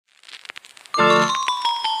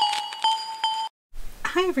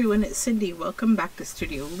everyone, it's Cindy. Welcome back to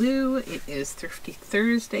Studioloo. It is Thrifty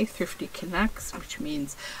Thursday, Thrifty Canucks, which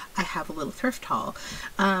means I have a little thrift haul.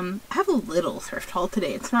 I have a little thrift haul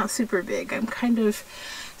today. It's not super big. I'm kind of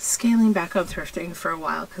scaling back on thrifting for a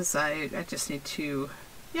while because I just need to,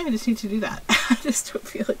 I just need to do that. I just don't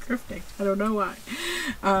feel like thrifting. I don't know why.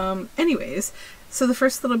 Anyways, so the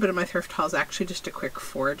first little bit of my thrift haul is actually just a quick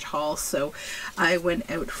forage haul. So I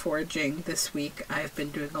went out foraging this week. I've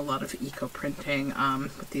been doing a lot of eco printing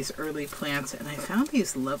with these early plants, and I found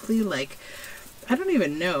these lovely, like, I don't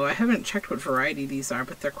even know, I haven't checked what variety these are,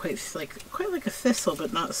 but they're quite like a thistle,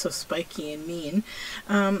 but not so spiky and mean.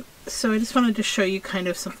 So I just wanted to show you kind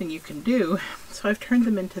of something you can do. So I've turned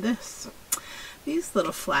them into this. These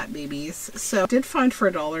little flat babies. So I did find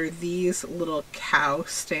for $1 these little cow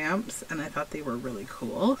stamps, and I thought they were really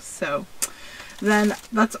cool. So then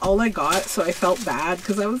that's all I got. So I felt bad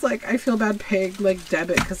because I was like, I feel bad paying like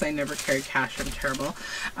debit because I never carry cash. I'm terrible.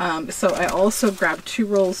 So I also grabbed 2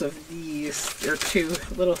 rolls of these, or 2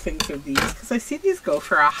 little things of these, because I see these go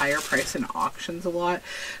for a higher price in auctions a lot.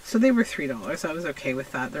 So they were $3. I was okay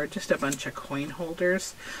with that. They're just a bunch of coin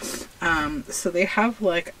holders. So they have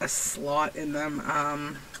like a slot in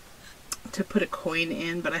them to put a coin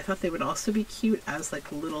in, but I thought they would also be cute as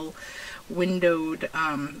like little windowed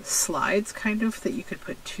slides, kind of, that you could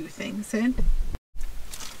put 2 things in.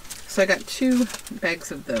 So I got 2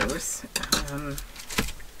 bags of those.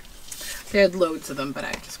 They had loads of them, but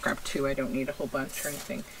I just grabbed 2. I don't need a whole bunch or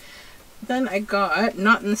anything. Then I got,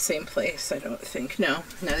 not in the same place, I don't think. No,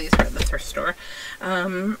 these are at the thrift store.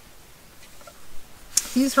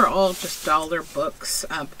 These are all just dollar books.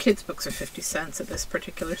 Kids' books are 50 cents at this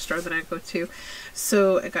particular store that I go to.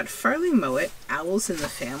 So I got Farley Mowat, Owls in the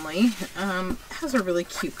Family. It has a really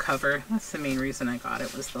cute cover. That's the main reason I got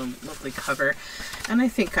it, was the lovely cover. And I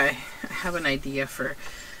think I have an idea for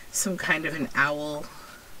some kind of an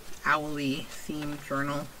owly themed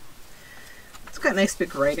journal. It's got nice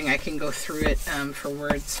big writing. I can go through it for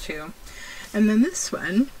words too. And then this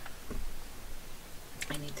one,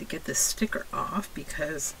 I need to get this sticker off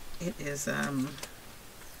because it is, well,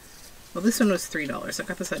 this one was $3. I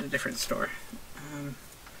got this at a different store.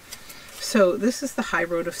 So this is The High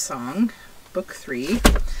Road of Song, book 3.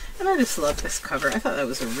 And I just love this cover. I thought that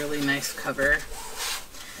was a really nice cover.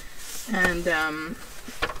 And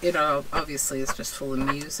it obviously is just full of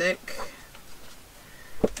music.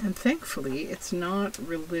 And thankfully, it's not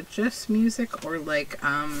religious music or like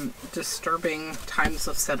disturbing times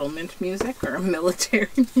of settlement music or military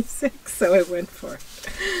music, so I went for it.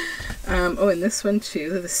 Oh, and this one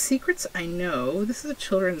too, The Secrets I Know. This is a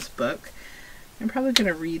children's book. I'm probably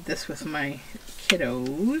going to read this with my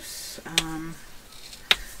kiddos.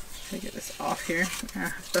 Try to get this off here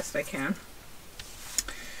as best I can.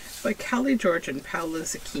 By Callie George and Paola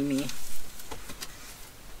Zucchini.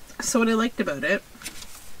 So what I liked about it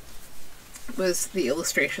was the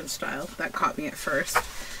illustration style. That caught me at first.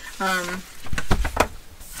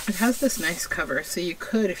 It has this nice cover, so you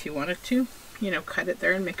could, if you wanted to, cut it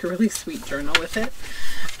there and make a really sweet journal with it.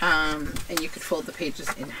 And you could fold the pages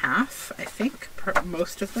in half, I think,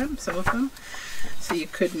 most of them, some of them. So you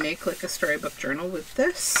could make like a storybook journal with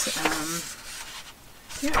this.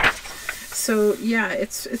 Yeah. So yeah,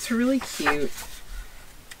 it's really cute.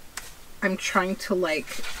 I'm trying to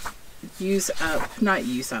like not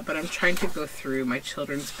use up, but I'm trying to go through my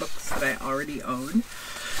children's books that I already own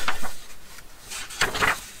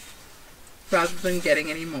rather than getting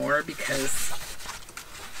any more, because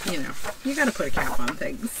you gotta put a cap on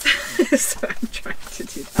things. So I'm trying to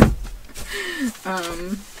do that.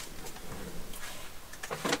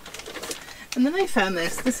 And then I found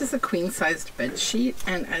this. This is a queen-sized bed sheet,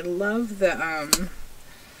 and I love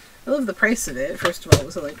the price of it. First of all, it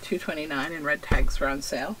was like $2.29 and red tags were on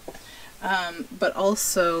sale. But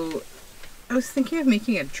also, I was thinking of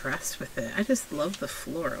making a dress with it. I just love the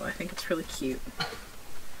floral. I think it's really cute.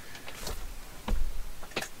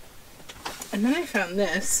 And then I found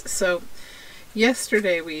this. So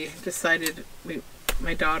yesterday we decided,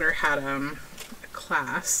 my daughter had a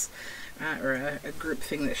class, or a group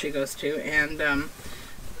thing that she goes to, and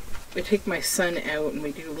we take my son out and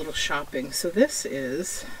we do a little shopping. So this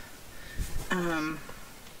is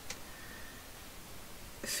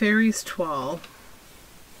Fairies Toile.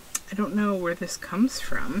 I don't know where this comes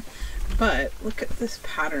from, but look at this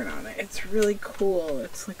pattern on it. It's really cool.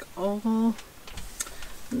 It's like all,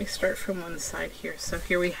 let me start from one side here. So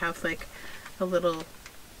here we have like a little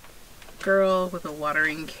girl with a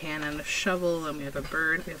watering can and a shovel, and we have a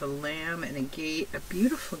bird, we have a lamb, and a gate, a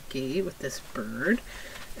beautiful gate with this bird,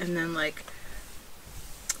 and then like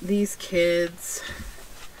these kids,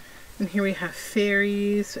 and here we have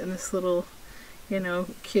fairies and this little you know,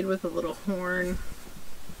 kid with a little horn.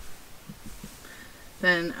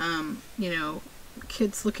 Then, you know,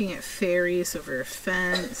 kids looking at fairies over a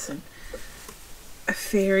fence, and a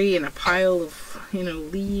fairy and a pile of, you know,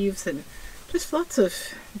 leaves, and just lots of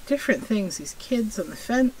different things. These kids on the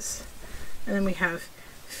fence. And then we have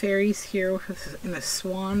fairies here in a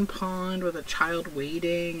swan pond with a child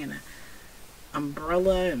wading, and an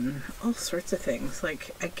umbrella, and all sorts of things.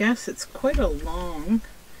 Like, I guess it's quite a long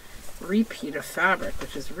repeat of fabric,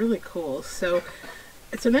 which is really cool. So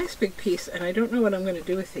it's a nice big piece, and I don't know what I'm going to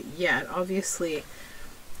do with it yet. Obviously,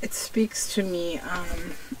 it speaks to me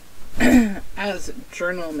as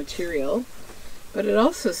journal material, but it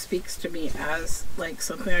also speaks to me as like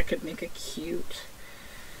something I could make a cute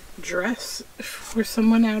dress for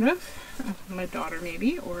someone out of. My daughter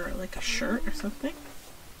maybe, or like a shirt or something.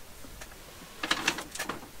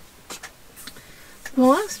 The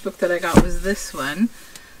last book that I got was this one,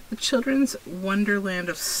 The Children's Wonderland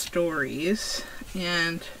of Stories,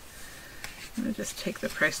 and I'm going to just take the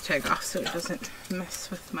price tag off so it doesn't mess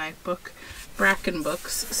with my book, Bracken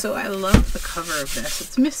Books. So I love the cover of this.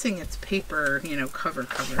 It's missing its paper, you know, cover,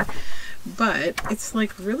 but it's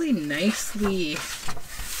like really nicely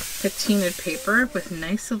patinaed paper with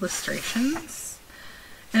nice illustrations.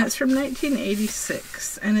 And it's from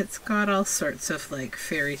 1986, and it's got all sorts of like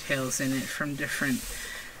fairy tales in it from different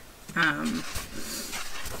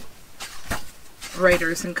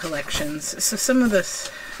writers and collections. So some of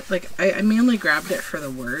this, like, I mainly grabbed it for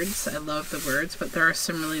the words. I love the words, but there are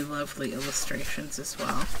some really lovely illustrations as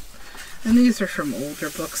well. And these are from older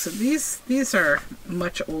books. So these are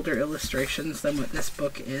much older illustrations than what this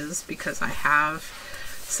book is, because I have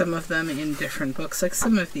some of them in different books. Like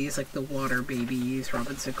some of these, like the Water Babies,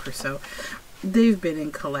 Robinson Crusoe, they've been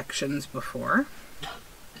in collections before.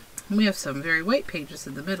 And we have some very white pages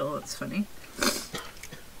in the middle. It's funny.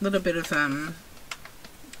 A little bit of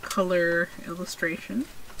color illustration.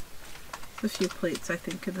 A few plates, I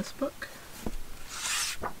think, in this book.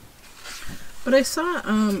 But I saw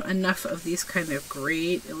enough of these kind of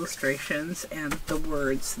great illustrations and the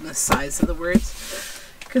words and the size of the words,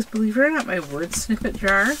 because believe it or not, my word snippet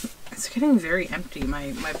jar is getting very empty.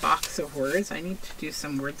 My box of words, I need to do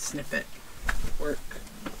some word snippet work.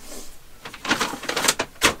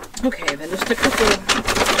 Okay, then just a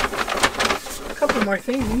couple more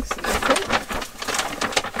things, and that's it.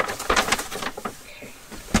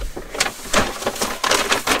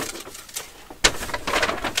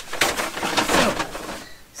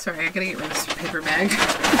 Sorry, I gotta get rid of this paper bag.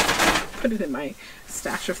 Put it in my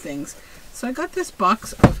stash of things. So I got this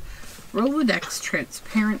box of Rolodex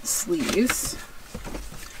transparent sleeves.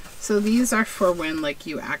 So these are for when like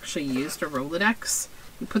you actually used a Rolodex.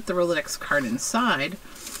 You put the Rolodex card inside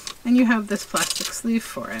and you have this plastic sleeve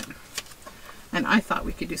for it. And I thought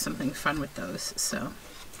we could do something fun with those. So,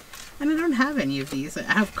 and I don't have any of these. I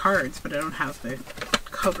have cards, but I don't have the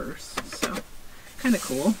covers. So kind of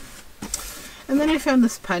cool. And then I found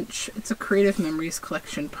this punch. It's a Creative Memories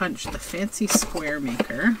Collection punch, the Fancy Square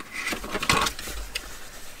Maker.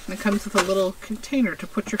 And it comes with a little container to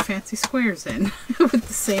put your fancy squares in with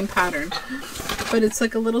the same pattern. But it's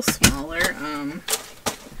like a little smaller.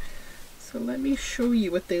 So let me show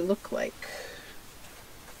you what they look like.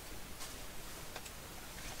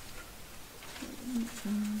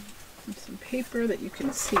 Some paper that you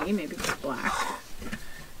can see. Maybe it's black.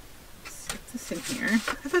 This in here.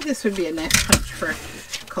 I thought this would be a nice punch for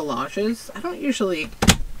collages. I don't usually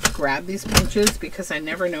grab these punches because I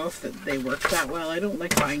never know if they work that well. I don't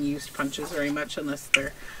like buying used punches very much unless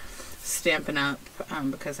they're Stampin' Up!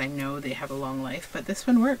 Because I know they have a long life, but this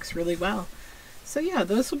one works really well. So yeah,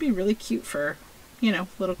 those will be really cute for, you know,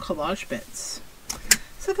 little collage bits.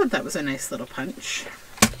 So I thought that was a nice little punch.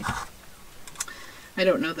 I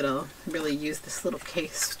don't know that I'll really use this little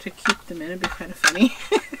case to keep them in. It'd be kind of funny.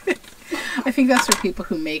 I think that's for people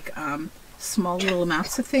who make small little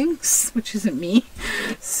amounts of things, which isn't me.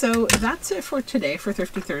 So that's it for today, for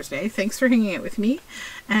Thrifty Thursday. Thanks for hanging out with me,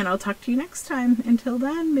 and I'll talk to you next time. Until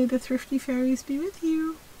then, may the thrifty fairies be with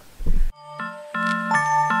you.